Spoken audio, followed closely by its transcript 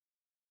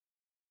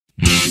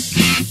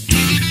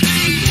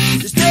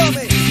Just tell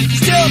me,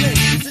 just tell me,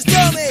 just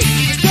tell me,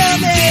 just tell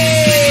me.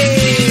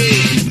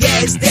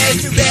 Yes,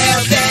 there's the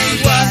real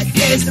thing. What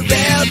is the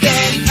real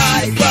thing?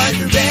 I want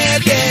the real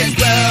thing.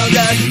 World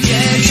of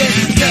attention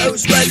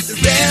knows what's the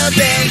real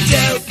thing.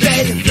 Don't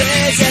play in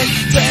prison.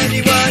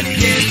 21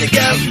 years to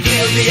go.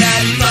 He'll be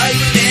at 5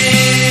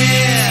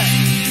 minutes.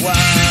 What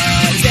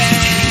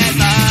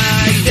am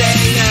I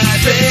saying? A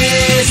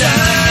prisoner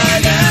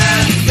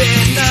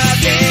with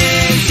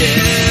nothing to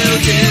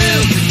do.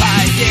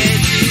 I can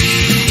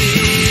see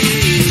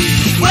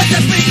what's a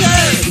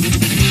prisoner.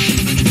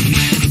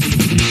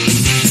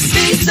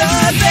 Be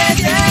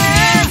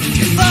surrendered.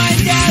 You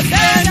find out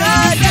they're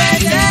not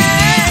ready.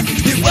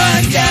 You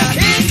wonder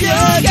if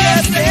your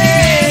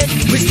girlfriend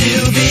will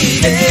still be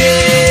there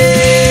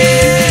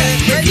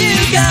when you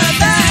come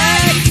back.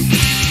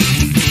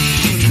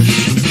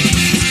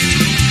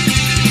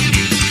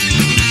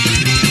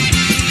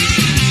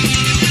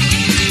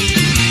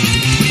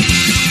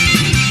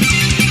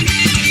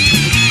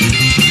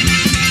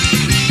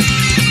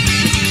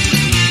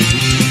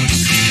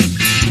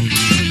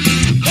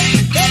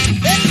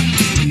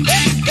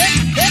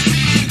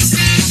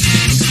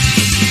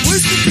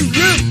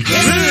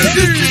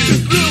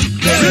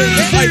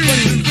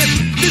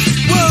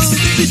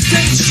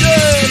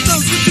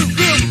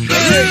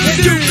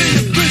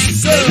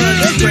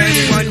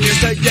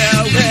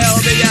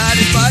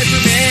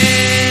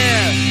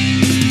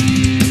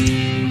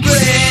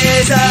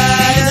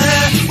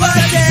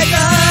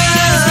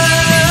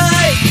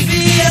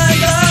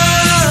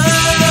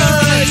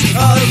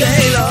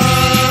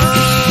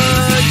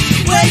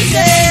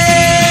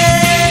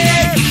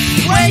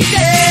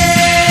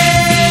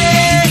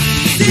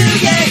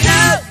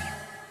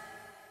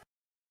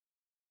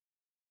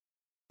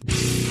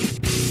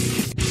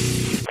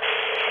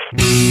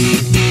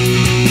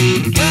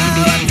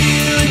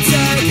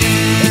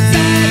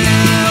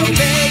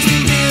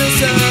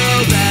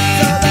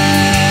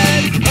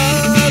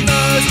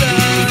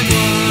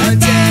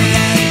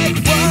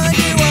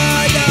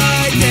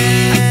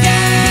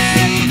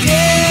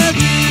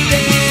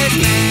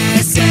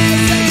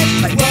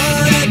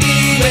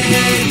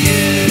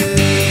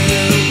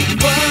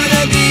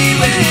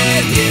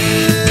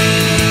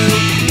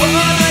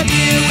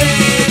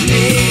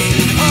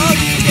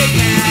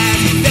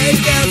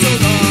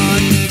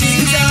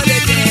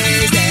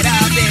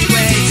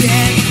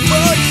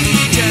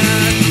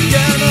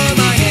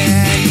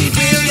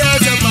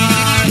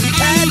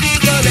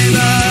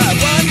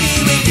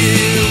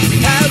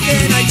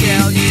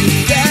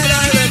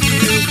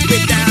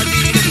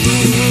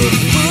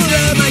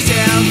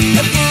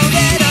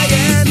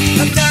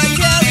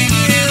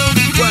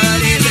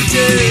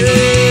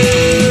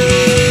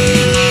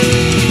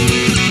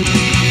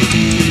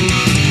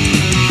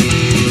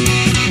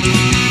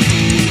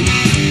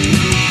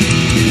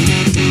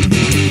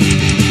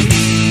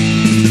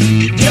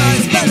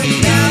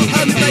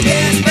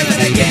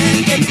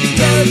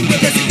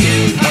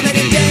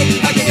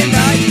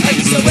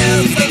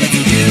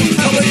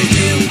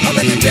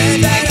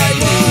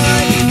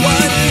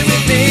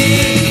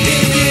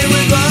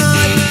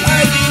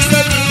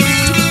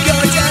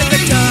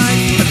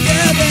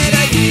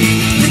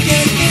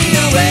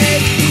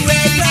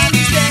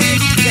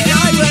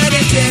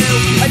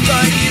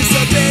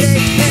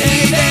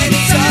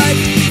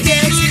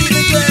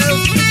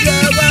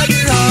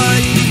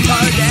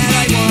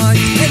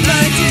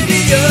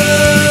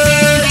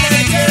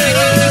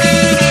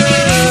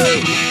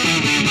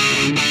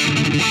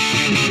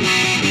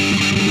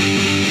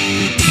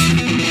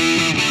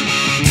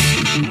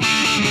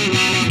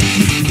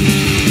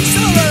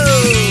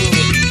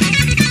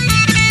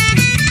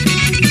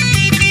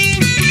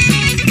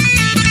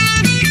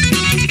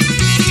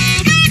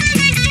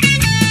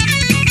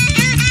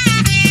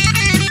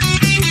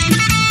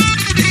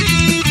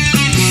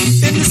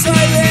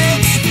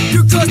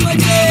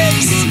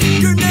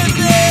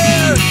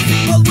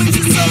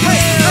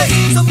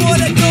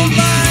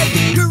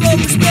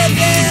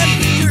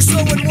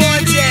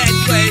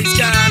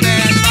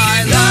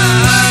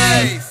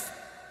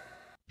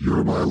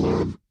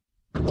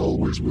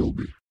 Will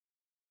be.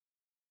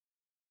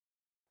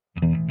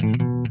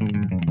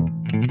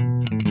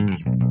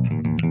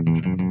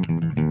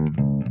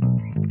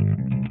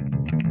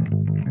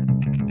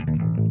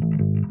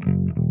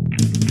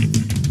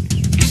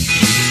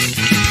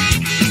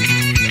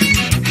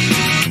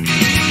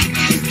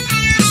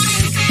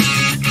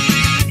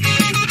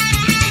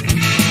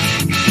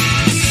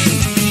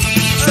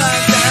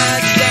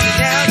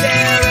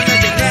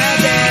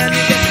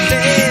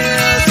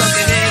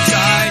 Something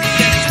inside, you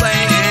can't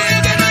explain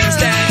it, can't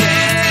understand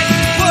it.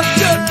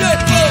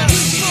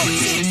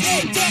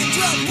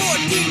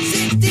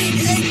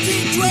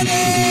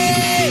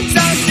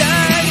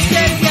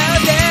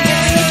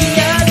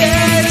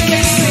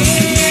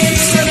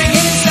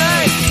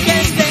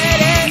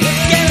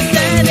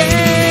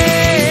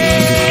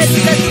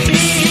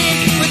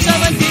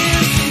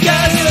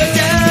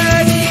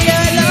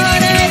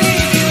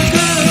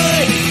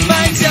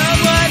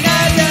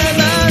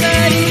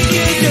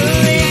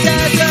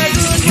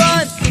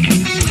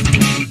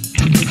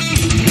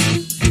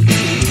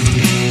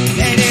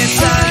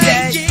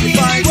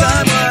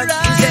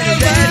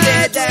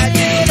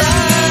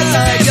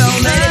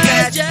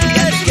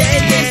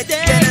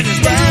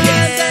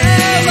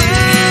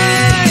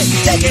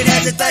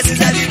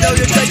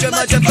 extra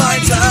much to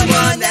find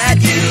someone that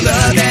you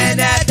love,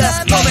 and at the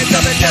moment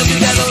someone tells you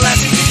that the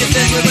last thing you can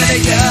think when they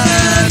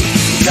come.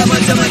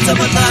 Someone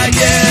like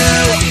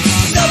you.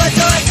 Someone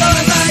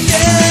like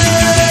you.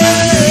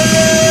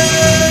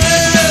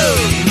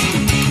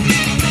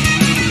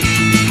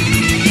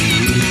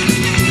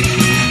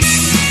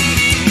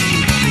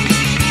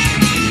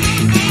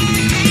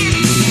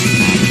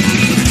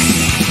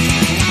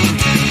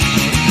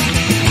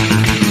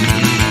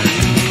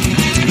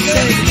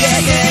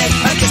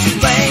 I'm just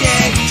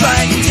complaining,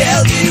 trying to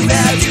tell you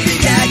how to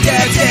react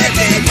as if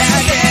it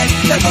happened.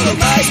 Don't follow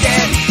my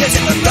step, cause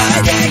if I'm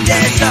writing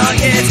this song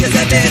it's cause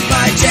I missed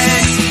my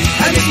chance.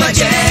 I missed my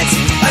chance,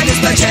 I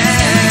missed my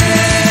chance.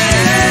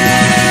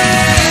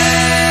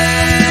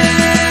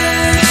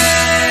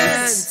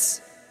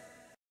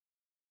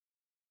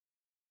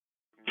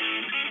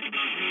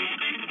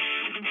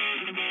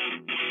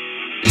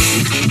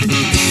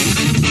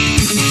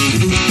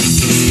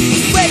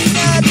 Waking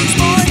up this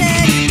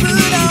morning,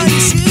 put on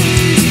your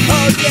shoes.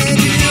 All you can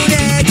do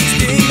next is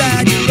think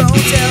about your own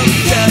self,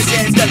 cause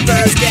it's the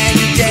first day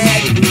you're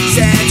dead.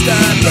 Since the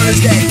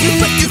first day you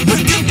put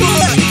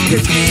your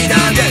feet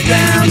on the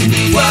ground.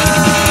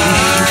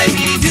 Why?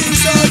 You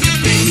so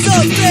free, so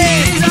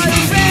friends, all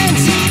your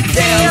friends,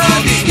 they'll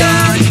all be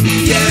gone.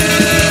 You'll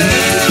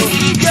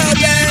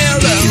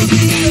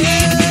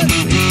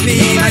me,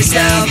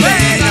 myself,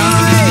 and I.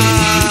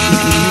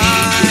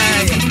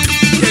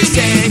 The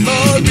same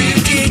old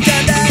routine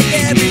come back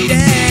every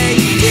day.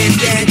 If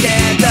they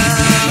never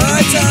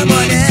hurt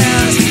someone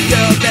else,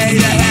 you'll pay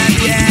the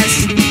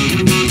happiest.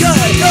 Good.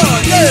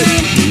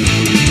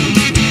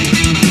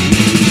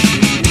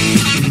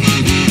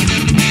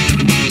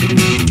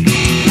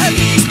 At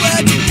least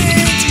what you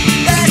think,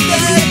 that's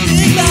what I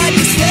think about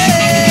yourself.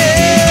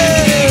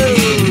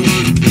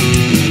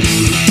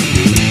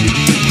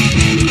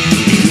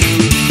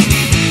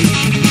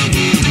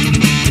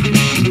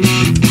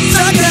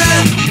 Sucker,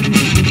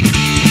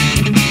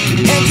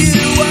 and you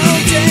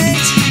won't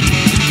change.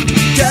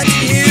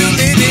 Continue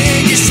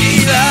living your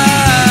sea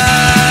life.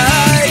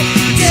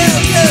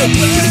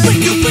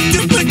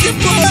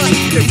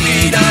 Your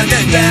feet on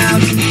the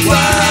ground.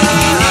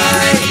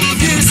 Why?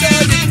 You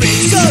said your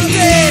feet so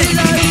big.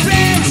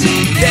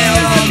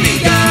 They'll all be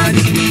gone.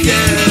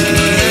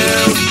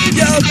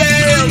 You'll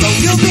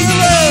be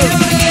alone.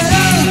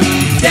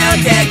 They'll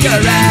kick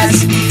your ass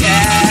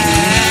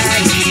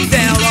next.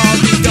 They'll all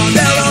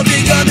be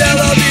gone.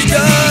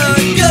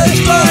 Good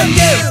for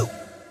you.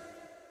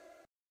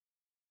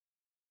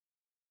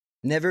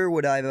 Never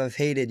would I have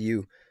hated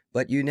you,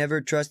 but you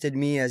never trusted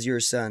me as your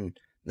son.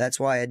 That's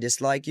why I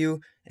dislike you,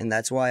 and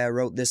that's why I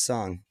wrote this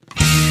song.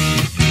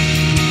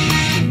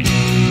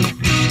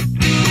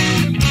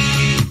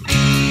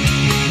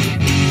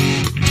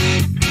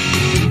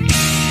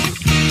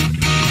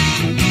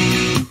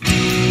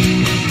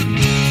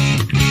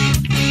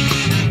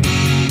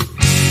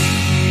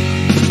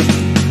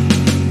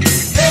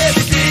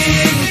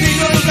 Everything will be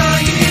going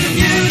wrong in the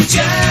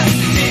future.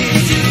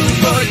 Need to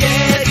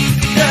forget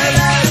the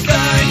last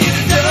time you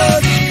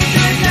told me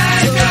that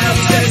night I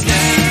was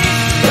listening.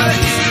 But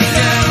you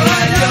know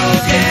I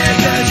don't care,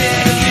 'cause in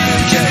the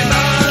future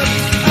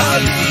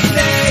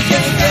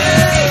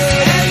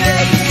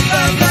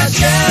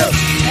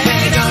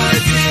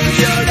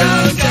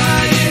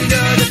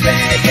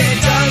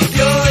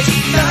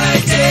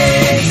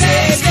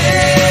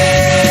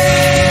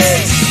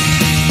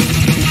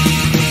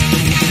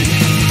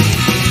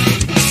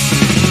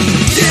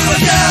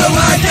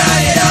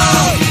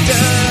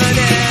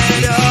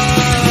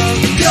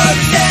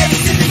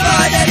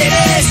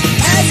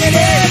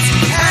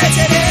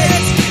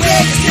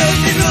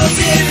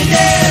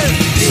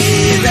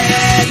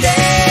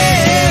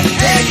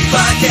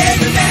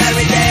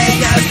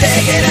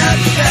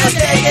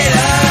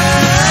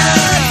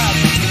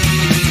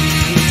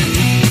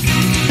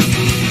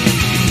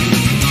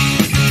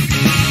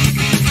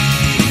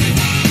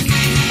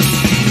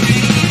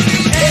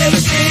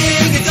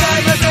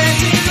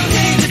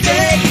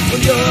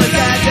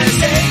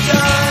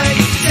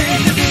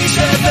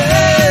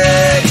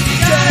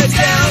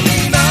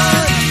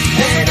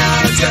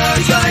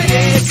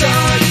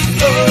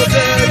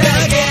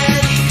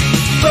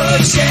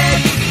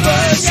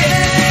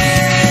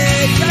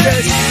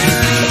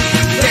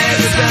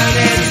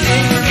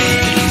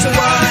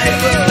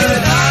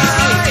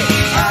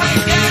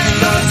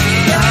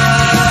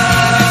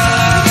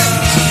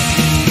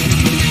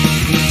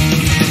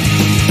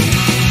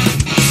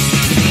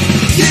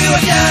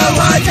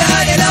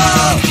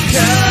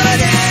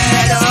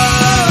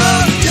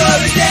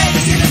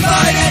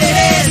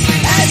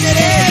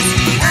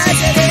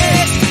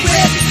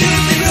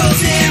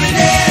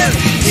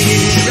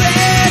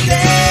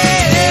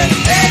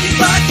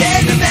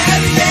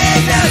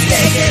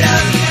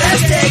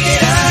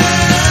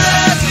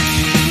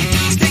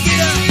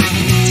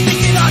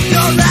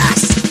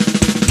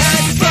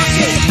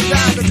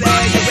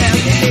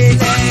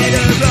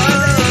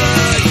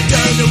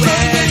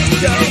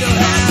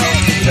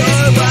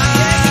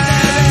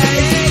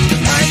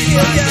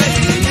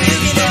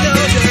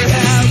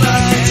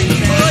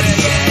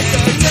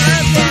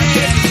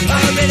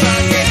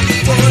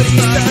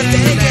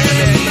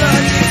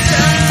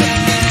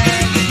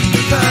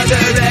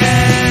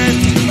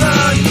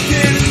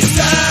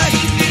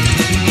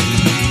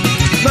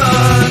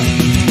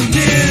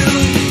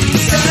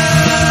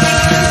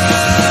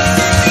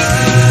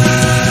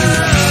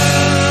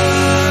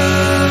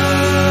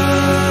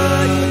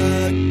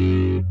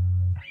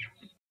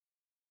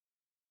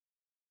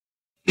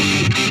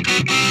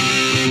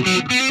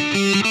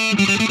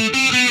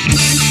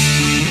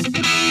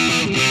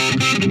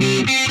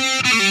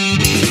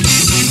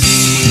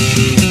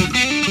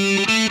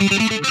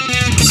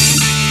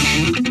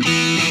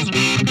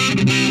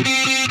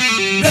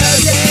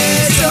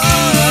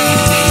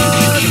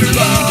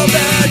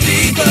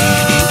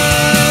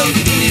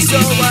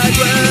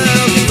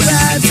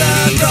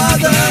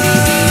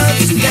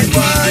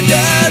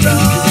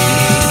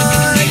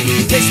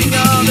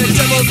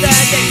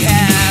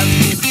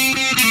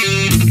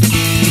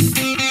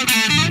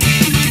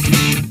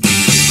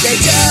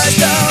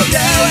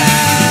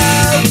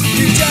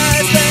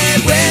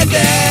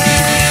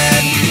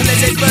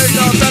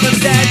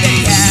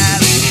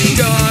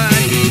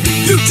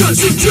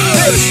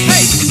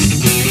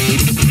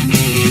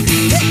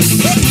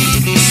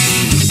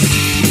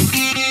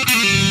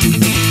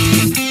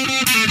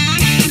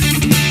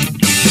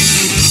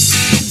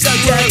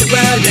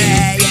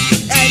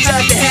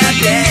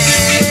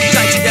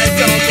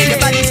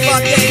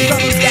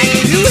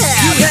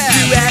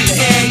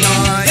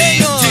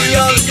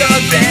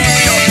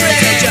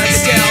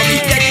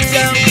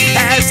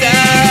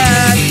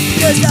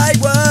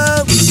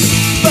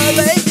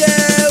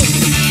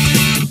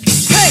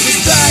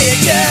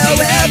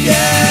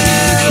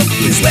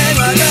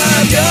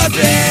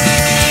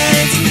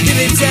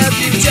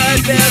future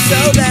feels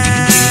so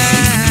bad.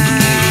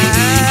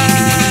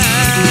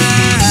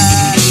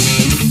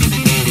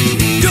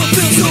 Don't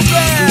feel so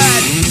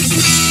bad.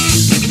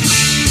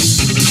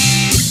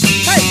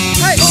 Hey,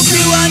 hey, hope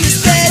you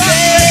understand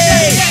me.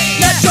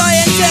 Not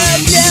trying to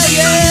tell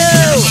you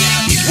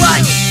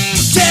what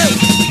to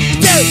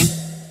do.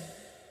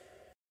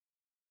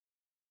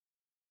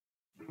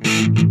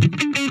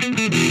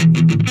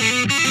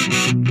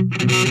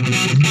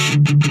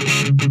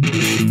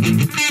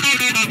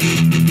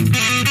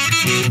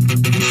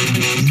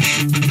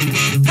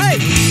 Hey!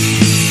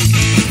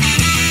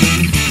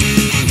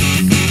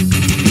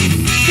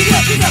 Pick it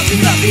up, pick it up, pick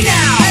it up, me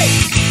now! Hey!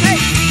 Hey!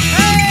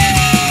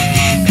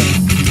 Hey!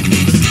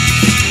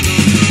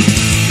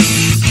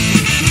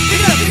 Pick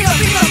it up, pick it up,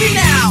 pick it up, me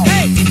now!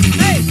 Hey!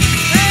 Hey!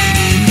 Hey!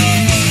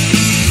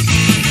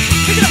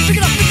 Pick it up, pick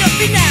it up, pick it up,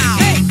 me now!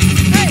 Hey!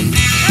 Hey!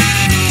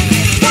 Hey!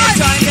 One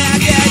time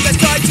back, yeah, just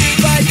start to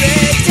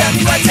vibrate. Tell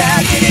me what's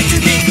happening to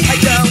me. I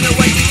don't know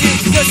what to do.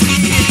 Go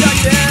see a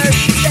doctor.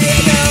 Stay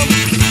at home.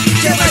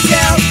 Tell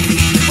myself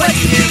what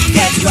to do.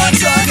 Get strong,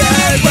 stronger.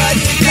 What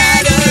is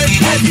matter?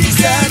 Have you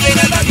something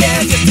about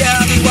this? Just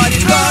tell me what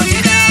is wrong.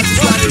 And I'll just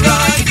want to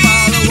run.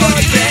 Follow what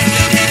I can.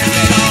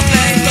 And all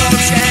make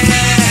motion.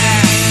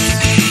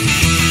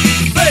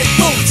 Make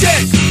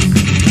motion.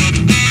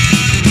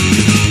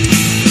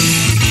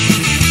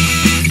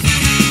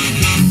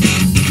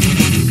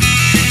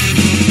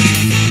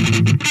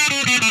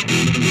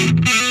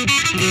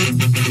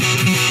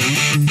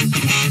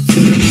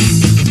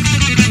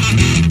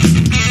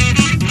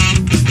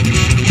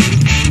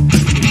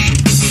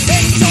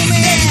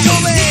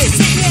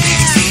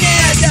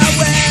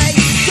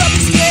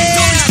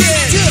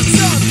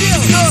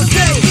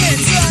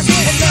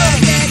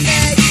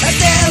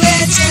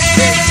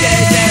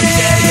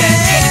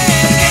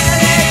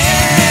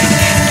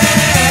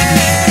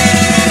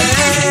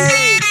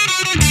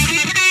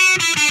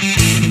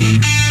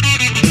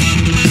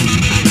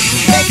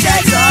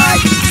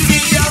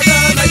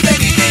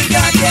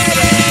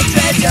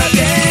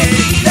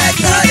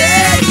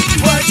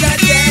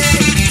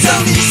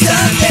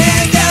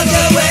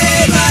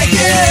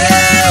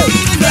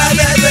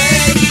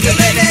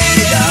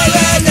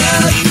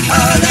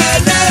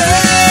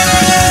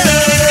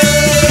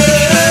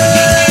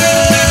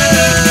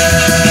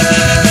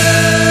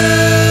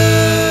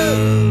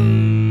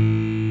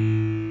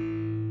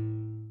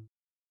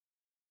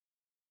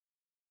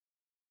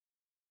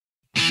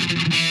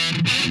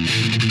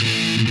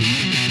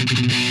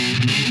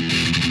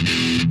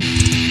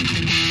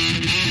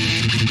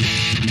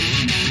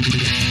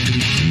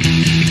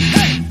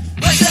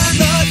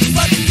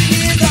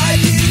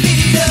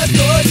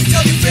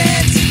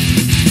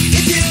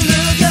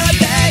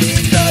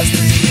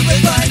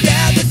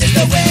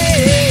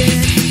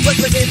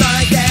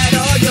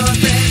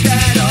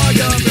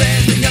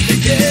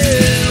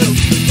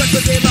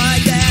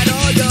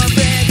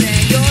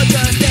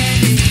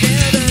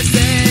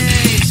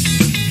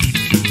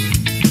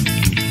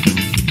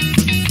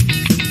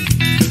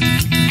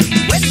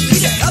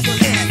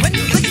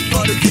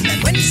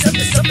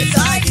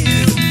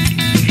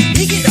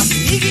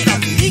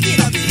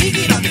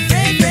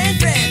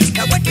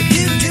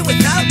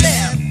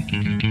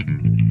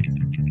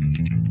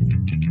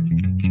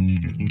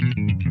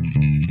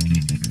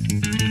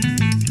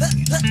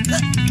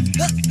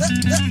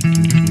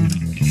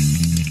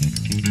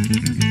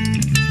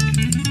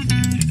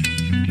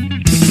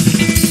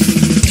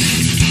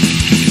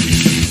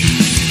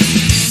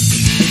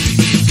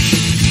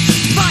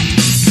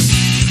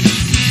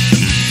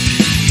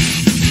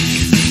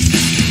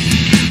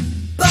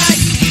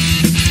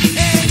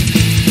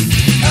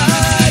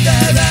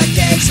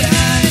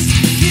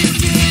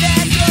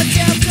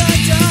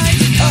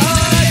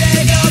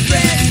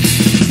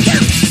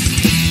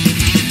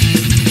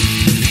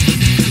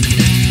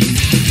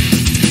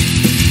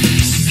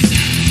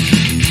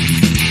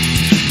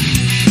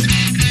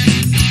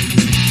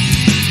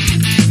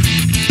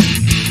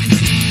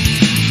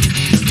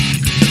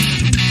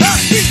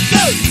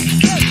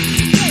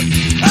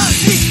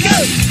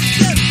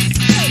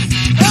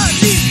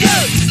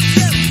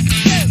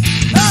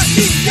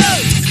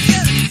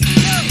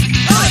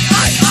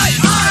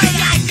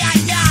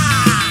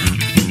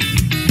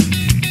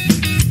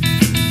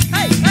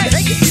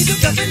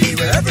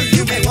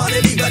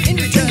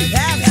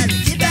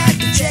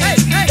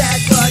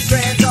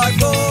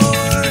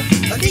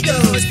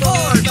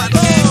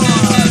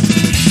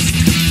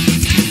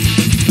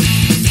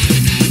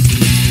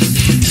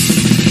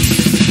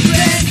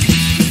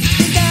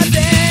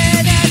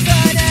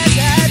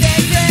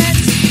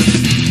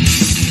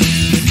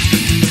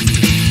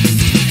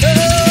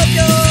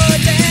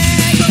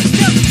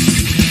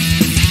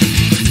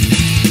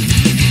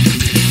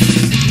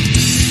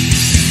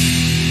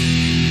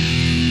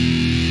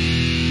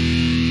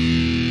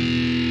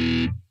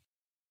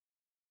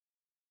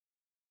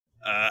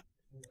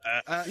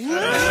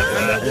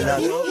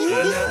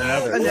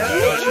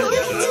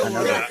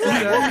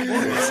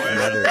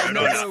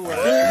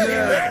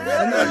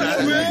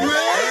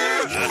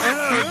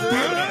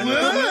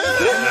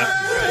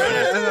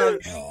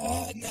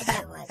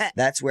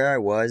 That's where I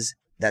was,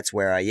 that's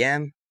where I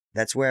am,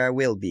 that's where I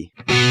will be.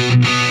 Get up,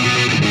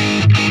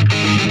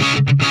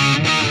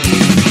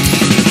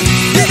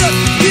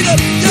 get up,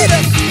 get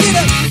up, get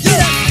up, get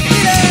up.